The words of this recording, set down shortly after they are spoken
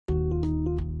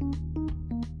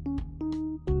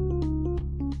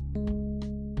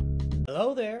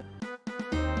Hello there.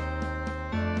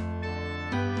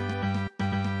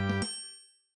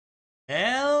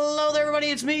 Hello there, everybody.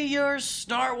 It's me, your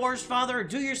Star Wars father.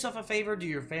 Do yourself a favor, do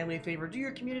your family a favor, do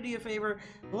your community a favor.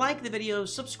 Like the video,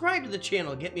 subscribe to the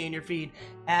channel, get me in your feed.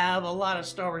 Have a lot of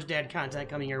Star Wars Dad content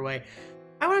coming your way.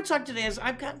 I want to talk today as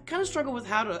I've kind of struggled with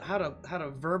how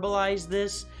to verbalize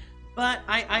this, but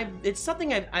it's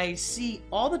something I see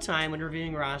all the time when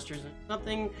reviewing rosters. It's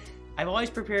something I've always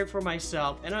prepared for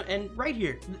myself, and right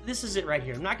here, this is it right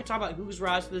here. I'm not gonna talk about whose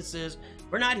roster this is.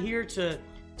 We're not here to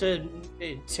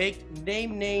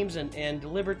name names and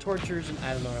deliver tortures, and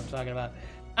I don't know what I'm talking about.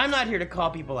 I'm not here to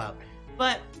call people out,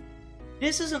 but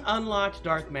this is an unlocked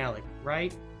Darth Malak,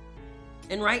 right?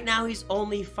 And right now he's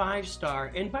only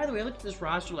 5-star. And by the way, I looked at this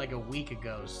roster like a week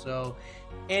ago, so,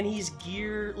 and he's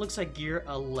gear, looks like gear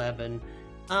 11.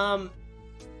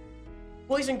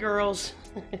 Boys and girls,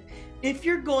 if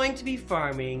you're going to be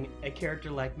farming a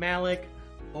character like Malak,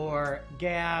 or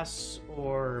Gas,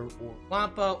 or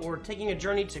Wampa, or taking a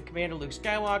journey to Commander Luke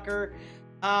Skywalker,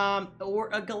 or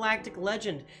a Galactic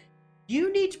Legend,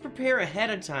 you need to prepare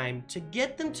ahead of time to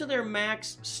get them to their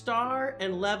max star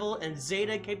and level and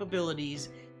Zeta capabilities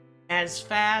as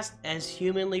fast as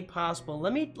humanly possible.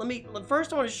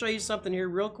 First I want to show you something here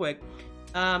real quick.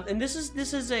 And this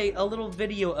is a little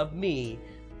video of me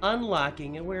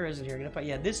unlocking, and where is it here?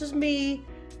 Yeah, this is me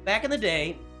back in the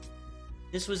day.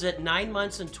 This was at 9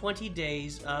 months and 20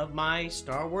 days of my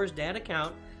Star Wars Dad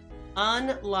account,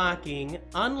 unlocking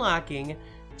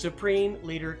Supreme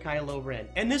Leader Kylo Ren.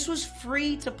 And this was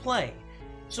free to play.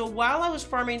 So while I was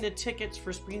farming the tickets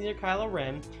for Supreme Leader Kylo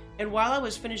Ren, and while I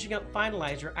was finishing up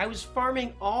Finalizer, I was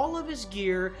farming all of his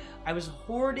gear, I was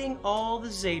hoarding all the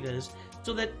Zetas,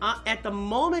 so that at the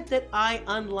moment that I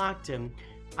unlocked him,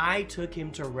 I took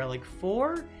him to Relic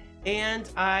 4, and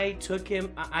I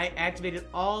activated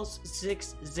all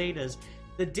 6 Zetas.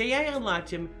 The day I unlocked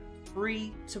him,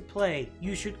 free to play.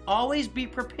 You should always be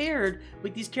prepared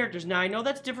with these characters. Now, I know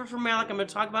that's different from Malak. I'm going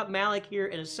to talk about Malak here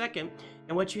in a second,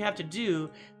 and what you have to do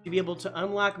to be able to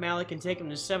unlock Malak and take him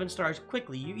to 7 stars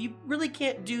quickly. You really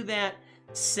can't do that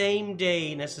same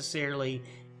day necessarily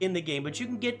in the game, but you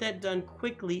can get that done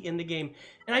quickly in the game.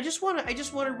 And I just want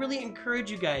to really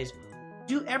encourage you guys,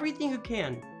 do everything you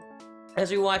can. As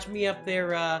we watch me up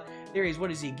there, there he is. What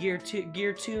is he? Gear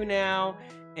 2 now.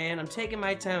 And I'm taking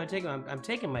my time. I'm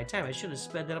taking my time. I should have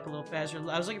sped that up a little faster.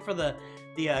 I was looking for the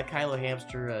Kylo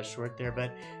Hamster short there,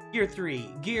 but Gear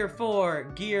 3, Gear 4,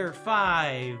 Gear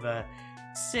 5,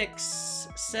 6,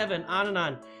 7, on and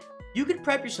on. You can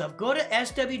prep yourself. Go to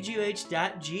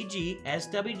SWGOH.gg,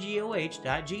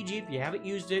 SWGOH.gg if you haven't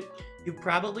used it. You've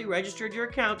probably registered your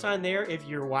account on there. If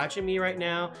you're watching me right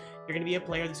now, you're going to be a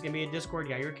player. This is going to be a Discord.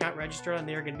 You got your account registered on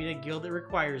there. You're going to be in a guild that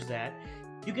requires that.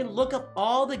 You can look up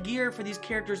all the gear for these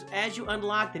characters as you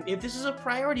unlock them, if this is a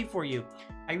priority for you.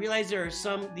 I realize there are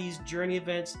these journey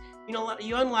events, you know,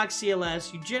 you unlock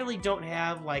CLS, you generally don't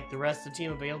have like the rest of the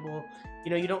team available.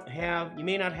 You know, you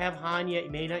may not have Han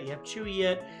yet, you have Chewie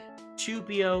yet,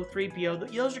 2PO,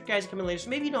 3PO, those are guys coming later,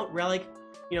 so maybe you don't relic,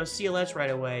 you know, CLS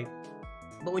right away.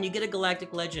 But when you get a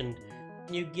Galactic Legend,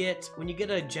 when you get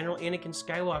a General Anakin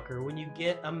Skywalker, when you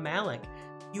get a Malak,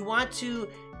 you want to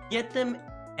get them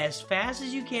as fast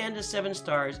as you can to 7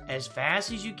 stars, as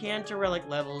fast as you can to relic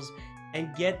levels,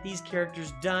 and get these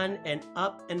characters done and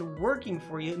up and working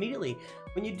for you immediately.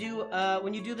 When you do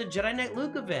the Jedi Knight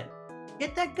Luke event,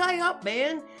 get that guy up,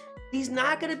 man. He's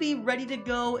not going to be ready to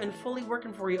go and fully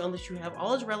working for you unless you have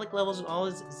all his relic levels and all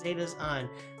his Zetas on.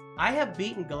 I have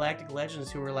beaten Galactic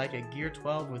Legends who were like a Gear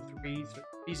 12 with 3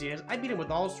 Zetas. I beat them with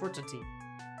all sorts of teams.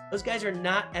 Those guys are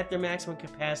not at their maximum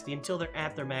capacity until they're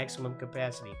at their maximum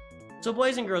capacity. So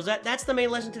boys and girls, that's the main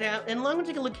lesson today. And I'm going to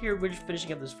take a look here. We're just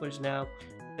finishing up this footage now.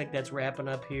 I think that's wrapping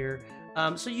up here.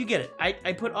 So you get it.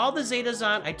 I put all the Zetas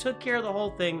on. I took care of the whole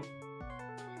thing.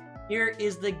 Here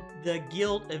is the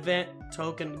guild event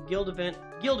token, guild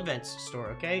events store,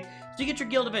 okay? So you get your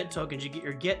guild event tokens. You get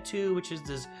your Get 2, which is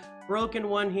this broken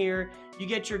one here. You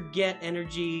get your Get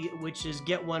Energy, which is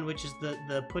Get 1, which is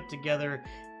the put together.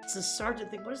 It's a sergeant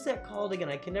thing. What is that called again?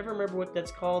 I can never remember what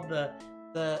that's called.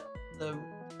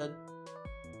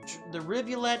 The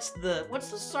rivulets,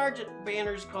 what's the sergeant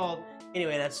banners called?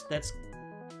 Anyway, that's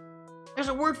there's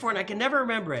a word for it and I can never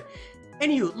remember it.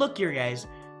 Anywho, look here guys,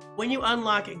 when you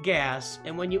unlock Gas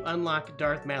and when you unlock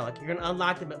Darth Malak, you're gonna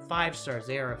unlock them at 5 stars.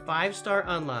 They are a 5-star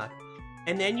unlock,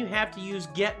 and then you have to use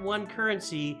Get 1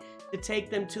 currency to take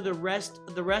them to the rest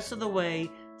of the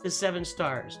way to 7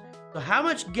 stars. So how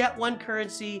much Get 1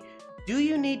 currency do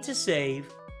you need to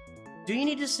save? To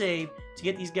to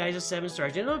get these guys to 7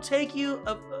 stars. And it'll take you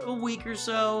a week or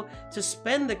so to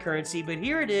spend the currency, but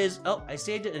here it is. Oh, I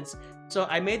saved it. So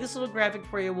I made this little graphic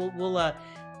for you. We'll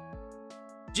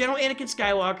General Anakin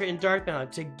Skywalker and Darth Maul,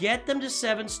 to get them to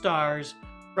 7 stars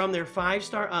from their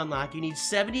 5-star unlock, you need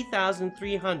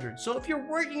 70,300. So if you're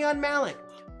working on Malik,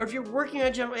 or if you're working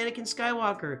on General Anakin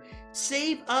Skywalker,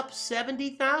 save up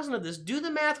 70,000 of this. Do the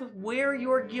math with where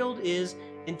your guild is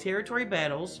in territory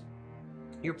battles.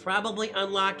 You're probably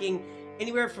unlocking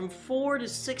anywhere from 4,000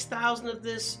 to 6,000 of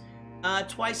this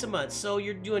twice a month. So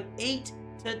you're doing 8,000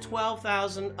 to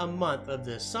 12,000 a month of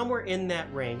this, somewhere in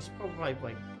that range.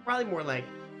 Probably more like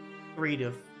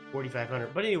 3,000 to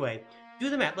 4,500. But anyway, do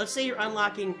the math. Let's say you're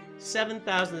unlocking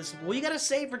 7,000 this. Well, you got to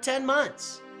save for 10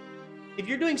 months. If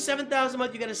you're doing 7,000 a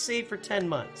month, you got to save for 10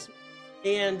 months.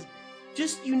 And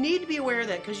just, you need to be aware of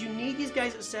that, because you need these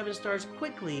guys at 7 stars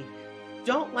quickly.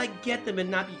 Don't get them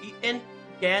and not be. And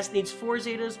Gas needs 4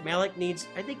 Zetas. Malik needs,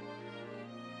 I think,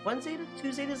 1 Zeta, 2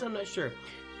 Zetas. I'm not sure.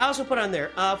 I also put on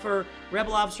there for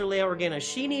Rebel Officer Leia Organa.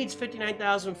 She needs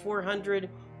 59,400.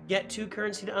 Get 2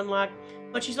 currency to unlock,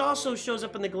 but she also shows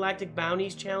up in the Galactic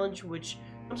Bounties Challenge, which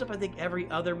comes up, I think, every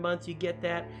other month. You get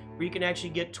that, where you can actually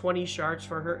get 20 shards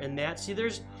for her and that. See,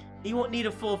 you won't need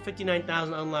a full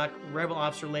 59,000 unlock Rebel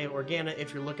Officer Leia Organa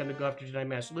if you're looking to go after Jedi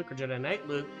Master Luke or Jedi Knight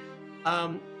Luke.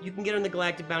 You can get her in the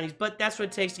Galactic Bounties, but that's what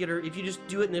it takes to get her if you just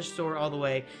do it in this store all the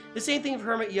way. The same thing for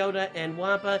Hermit Yoda and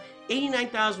Wampa.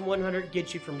 89,100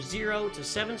 gets you from 0 to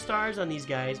 7 stars on these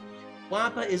guys.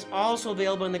 Wampa is also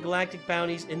available in the Galactic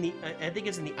Bounties. I think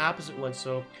it's in the opposite one.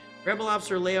 So Rebel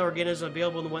Officer Leia Organa is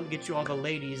available in the one that gets you all the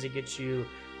ladies. It gets you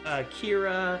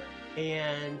Kira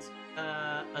and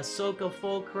Ahsoka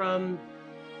Fulcrum.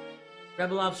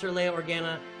 Rebel Officer Leia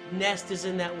Organa. Nest is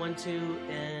in that one too,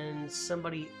 and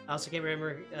somebody else, I can't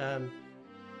remember.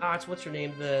 What's her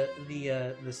name?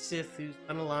 The Sith who's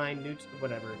unaligned, Newt,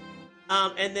 whatever.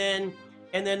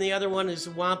 And then the other one is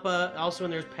Wampa. Also,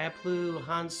 and there's Paplu,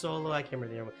 Han Solo. I can't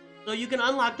remember the other one. So you can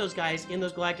unlock those guys in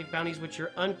those Galactic Bounties, which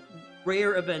are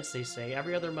rare events. They say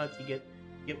every other month you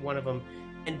get one of them.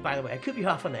 And by the way, I could be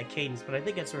off on that cadence, but I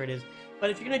think that's where it is. But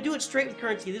if you're gonna do it straight with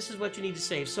currency, this is what you need to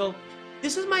save. So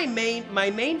this is my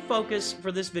main focus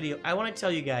for this video. I want to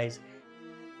tell you guys,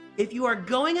 if you are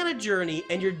going on a journey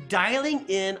and you're dialing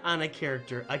in on a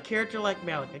character like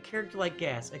Malik, a character like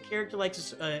Gas, a character like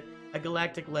a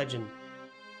Galactic Legend,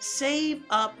 save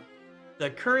up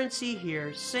the currency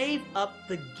here, save up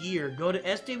the gear. Go to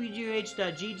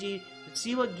SWGOH.gg to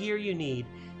see what gear you need.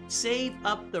 Save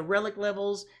up the relic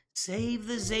levels, save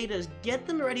the Zetas, get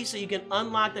them ready so you can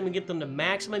unlock them and get them to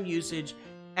maximum usage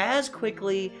as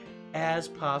quickly as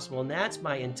possible. And that's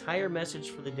my entire message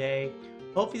for the day.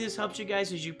 Hopefully this helps you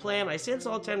guys as you plan. I say this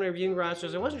all the time when reviewing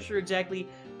rosters. I wasn't sure exactly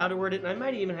how to word it, and I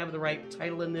might even have the right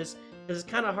title in this, because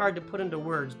it's kind of hard to put into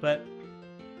words, but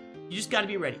you just got to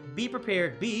be ready. Be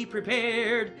prepared. Be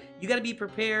prepared. You got to be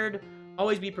prepared.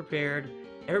 Always be prepared.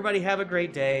 Everybody have a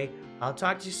great day. I'll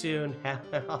talk to you soon.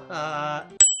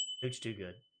 It's too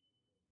good.